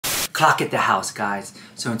Clock at the house, guys.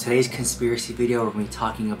 So in today's conspiracy video, we're going to be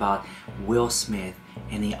talking about Will Smith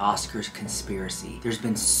and the Oscars conspiracy. There's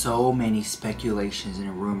been so many speculations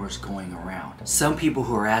and rumors going around. Some people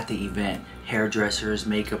who are at the event, hairdressers,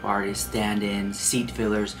 makeup artists, stand-ins, seat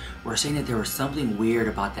fillers, were saying that there was something weird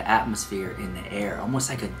about the atmosphere in the air, almost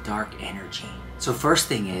like a dark energy. So first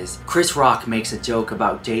thing is, Chris Rock makes a joke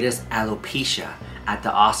about Jada's alopecia at the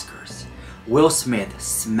Oscars. Will Smith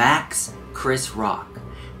smacks Chris Rock.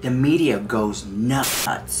 The media goes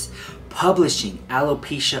nuts, publishing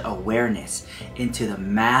alopecia awareness into the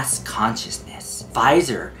mass consciousness.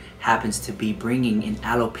 Pfizer happens to be bringing an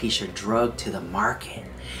alopecia drug to the market,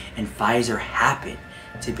 and Pfizer happened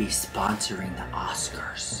to be sponsoring the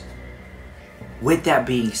Oscars. With that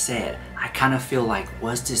being said, I kind of feel like,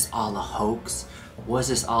 was this all a hoax? Was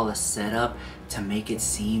this all a setup to make it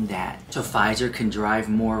seem that so Pfizer can drive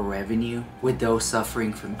more revenue with those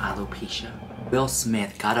suffering from alopecia? Will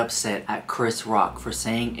Smith got upset at Chris Rock for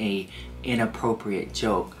saying a inappropriate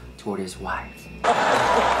joke toward his wife.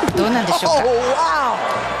 Oh, wow!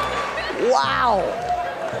 Wow!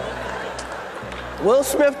 Will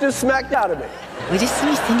Smith just smacked out of me.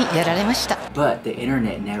 But the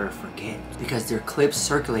internet never forgets, because there are clips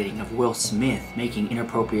circulating of Will Smith making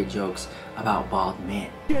inappropriate jokes about bald men.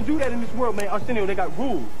 You can't do that in this world, man. Arsenio, they got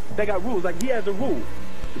rules. They got rules. Like, he has a rule.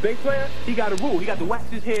 The bass player, he got a rule. He got to wax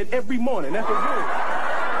his head every morning. That's a rule.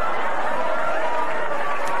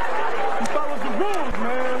 He follows the rules,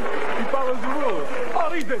 man. He follows the rules. Oh,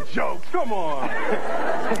 these are jokes. Come on.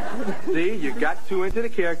 See, you got too into the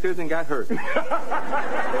characters and got hurt.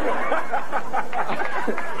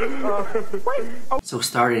 So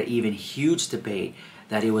started an even huge debate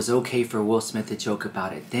that it was okay for Will Smith to joke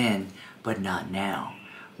about it then, but not now.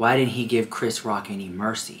 Why didn't he give Chris Rock any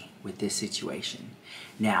mercy with this situation?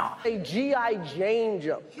 Now, A G.I. Jane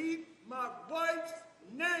joke. Keep my wife's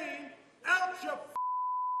name out your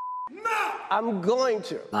mouth. I'm going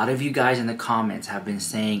to. a lot of you guys in the comments have been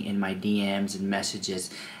saying in my DMs and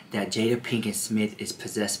messages that Jada Pinkett Smith is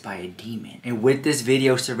possessed by a demon. And with this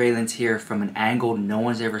video surveillance here from an angle no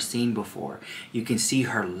one's ever seen before, you can see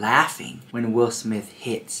her laughing when Will Smith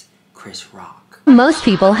hits Chris Rock. Most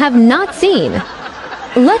people have not seen.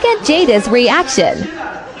 Look at Jada's reaction.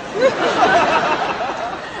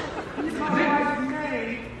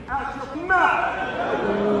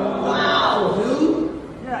 Wow, dude.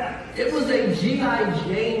 Yeah. It was a G.I.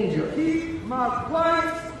 Jane joke. Keep my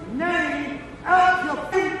wife's name out your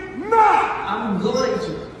mouth. I'm going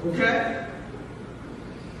to, okay?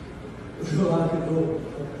 So I can go.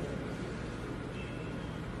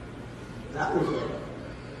 That was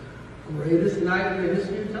the greatest night in the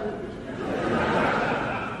history of television.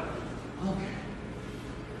 Okay.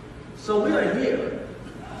 So we are here.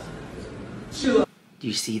 Do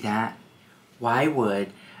you see that? Why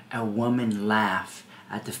would a woman laugh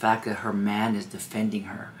at the fact that her man is defending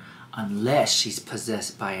her unless she's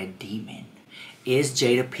possessed by a demon? Is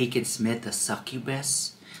Jada Pinkett Smith a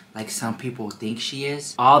succubus, like some people think she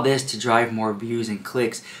is? All this to drive more views and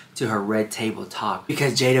clicks to her Red Table Talk,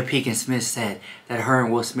 because Jada Pinkett Smith said that her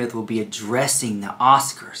and Will Smith will be addressing the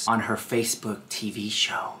Oscars on her Facebook TV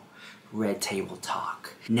show, Red Table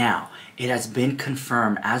Talk. Now, it has been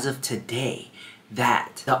confirmed as of today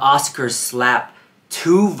that the Oscars slap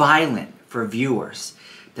too violent for viewers,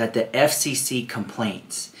 that the FCC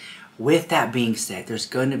complains. With that being said, there's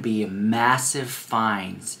going to be massive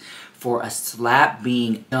fines for a slap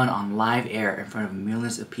being done on live air in front of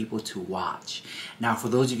millions of people to watch. Now, for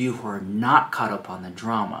those of you who are not caught up on the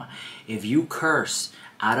drama, if you curse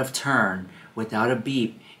out of turn without a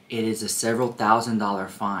beep, it is a several $1,000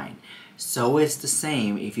 fine. So it's the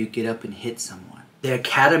same if you get up and hit someone. The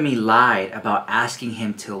Academy lied about asking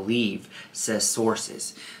him to leave, says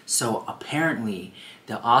sources. So apparently,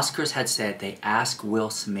 the Oscars had said they asked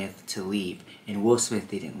Will Smith to leave, and Will Smith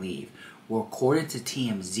didn't leave. Well, according to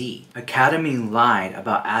TMZ, Academy lied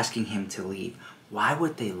about asking him to leave. Why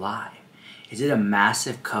would they lie? Is it a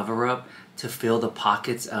massive cover-up to fill the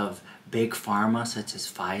pockets of big pharma such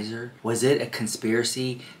as Pfizer? Was it a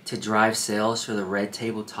conspiracy to drive sales for the Red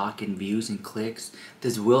Table Talk and views and clicks?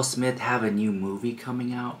 Does Will Smith have a new movie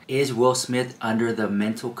coming out? Is Will Smith under the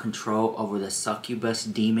mental control over the succubus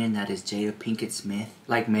demon that is Jada Pinkett Smith,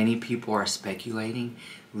 like many people are speculating?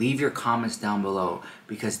 Leave your comments down below,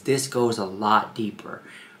 because this goes a lot deeper.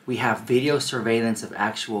 We have video surveillance of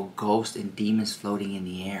actual ghosts and demons floating in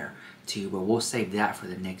the air too, but we'll save that for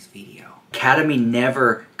the next video. Academy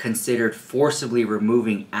never considered forcibly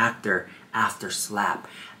removing actor after slap.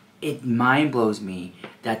 It mind blows me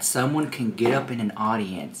that someone can get up in an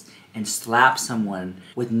audience and slap someone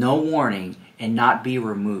with no warning and not be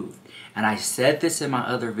removed. And I said this in my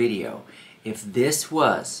other video, if this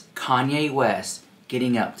was Kanye West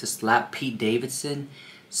getting up to slap Pete Davidson,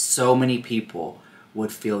 so many people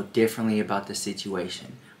would feel differently about the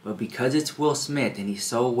situation. But because it's Will Smith and he's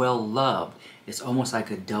so well loved, it's almost like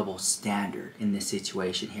a double standard in this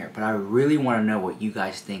situation here. But I really want to know what you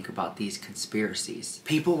guys think about these conspiracies.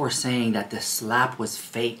 People were saying that the slap was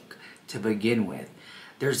fake to begin with.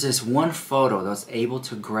 There's this one photo that was able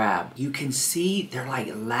to grab. You can see they're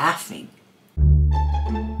like laughing.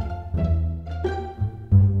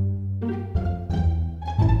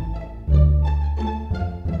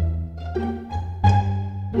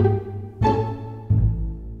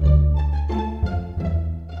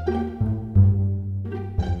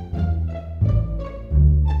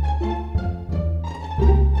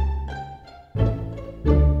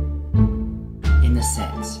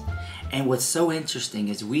 And what's so interesting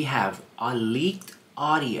is we have a leaked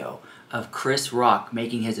audio of Chris Rock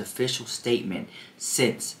making his official statement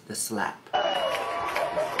since the slap.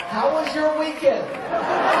 How was your weekend?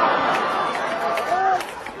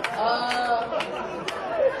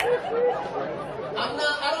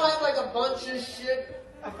 I don't have like a bunch of shit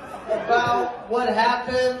about what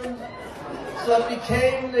happened. So it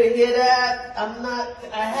became to hear that.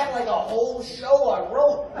 I had like a whole show I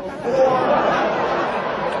wrote before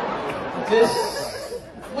this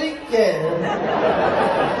weekend.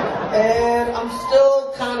 And I'm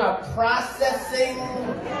still kind of processing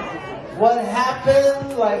what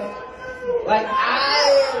happened.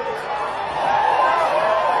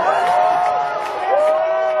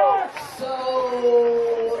 So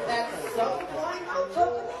at some point I'll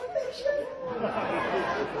talk about that shit.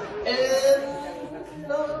 And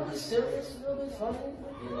it'll be serious, it'll be funny.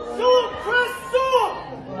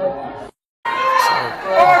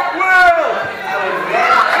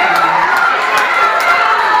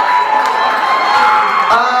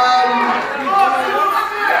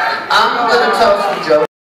 I'm gonna tell some jokes.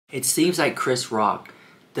 It seems like Chris Rock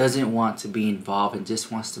doesn't want to be involved and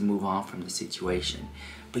just wants to move on from the situation.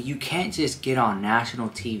 But you can't just get on national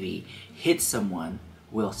TV, hit someone,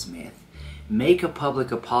 Will Smith, make a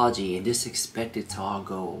public apology and just expect it to all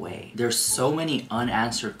go away. There's so many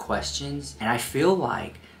unanswered questions, and I feel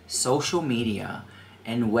like social media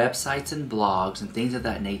and websites and blogs and things of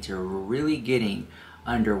that nature were really getting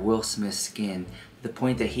under Will Smith's skin to the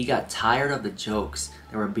point that he got tired of the jokes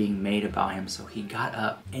that were being made about him, so he got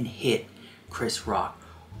up and hit Chris Rock.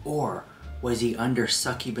 Or was he under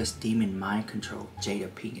succubus demon mind control, Jada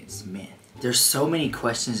Pinkett Smith? There's so many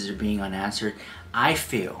questions that are being unanswered. I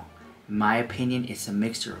feel, in my opinion, it's a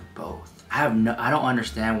mixture of both. I don't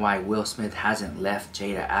understand why Will Smith hasn't left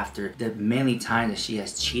Jada after the many times that she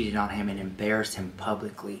has cheated on him and embarrassed him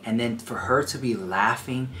publicly. And then for her to be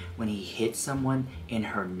laughing when he hit someone in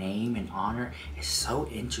her name and honor is so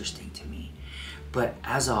interesting to me. But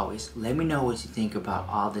as always, let me know what you think about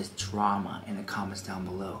all this drama in the comments down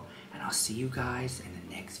below. And I'll see you guys in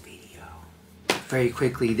the next video. Very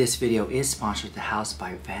quickly, this video is sponsored The House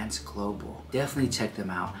by Vance Global. Definitely check them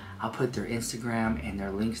out. I'll put their Instagram and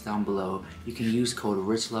their links down below. You can use code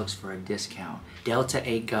RICHLUX for a discount. Delta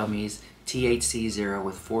 8 gummies, THC 0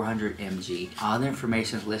 with 400 mg. All the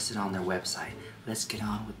information is listed on their website. Let's get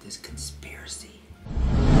on with this conspiracy.